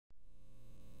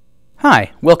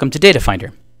Hi, welcome to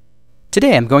Datafinder.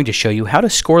 Today I'm going to show you how to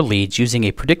score leads using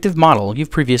a predictive model you've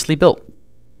previously built.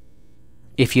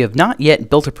 If you have not yet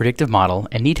built a predictive model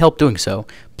and need help doing so,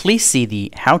 please see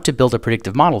the How to Build a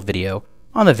Predictive Model video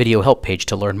on the video help page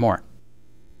to learn more.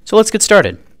 So let's get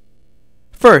started.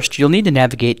 First, you'll need to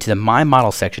navigate to the My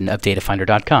Model section of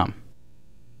Datafinder.com.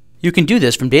 You can do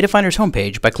this from Datafinder's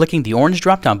homepage by clicking the orange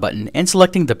drop-down button and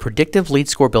selecting the Predictive Lead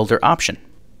Score Builder option.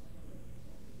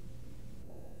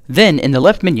 Then, in the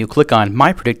left menu, click on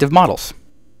My Predictive Models.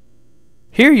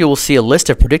 Here you will see a list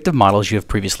of predictive models you have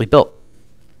previously built.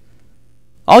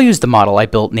 I'll use the model I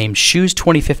built named Shoes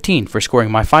 2015 for scoring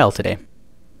my file today.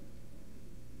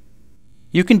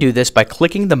 You can do this by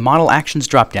clicking the Model Actions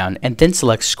drop-down and then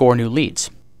select Score New Leads.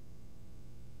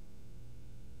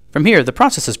 From here, the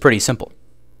process is pretty simple.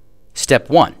 Step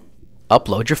 1.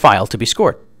 Upload your file to be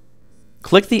scored.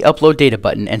 Click the Upload Data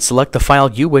button and select the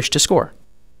file you wish to score.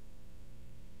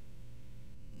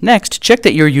 Next, check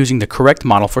that you're using the correct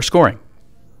model for scoring.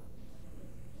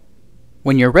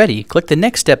 When you're ready, click the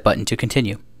Next Step button to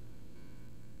continue.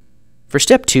 For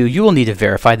Step 2, you will need to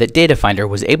verify that Datafinder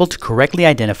was able to correctly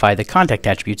identify the contact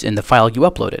attributes in the file you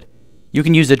uploaded. You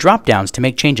can use the drop-downs to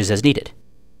make changes as needed.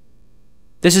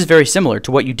 This is very similar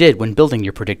to what you did when building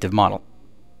your predictive model.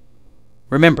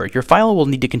 Remember, your file will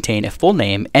need to contain a full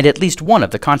name and at least one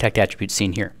of the contact attributes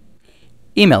seen here: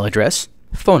 email address,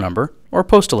 phone number, or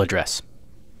postal address.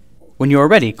 When you are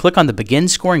ready, click on the Begin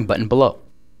Scoring button below.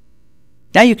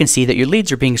 Now you can see that your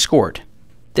leads are being scored.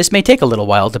 This may take a little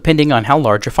while depending on how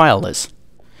large your file is.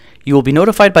 You will be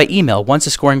notified by email once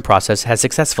the scoring process has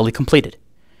successfully completed.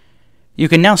 You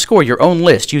can now score your own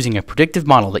list using a predictive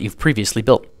model that you've previously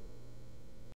built.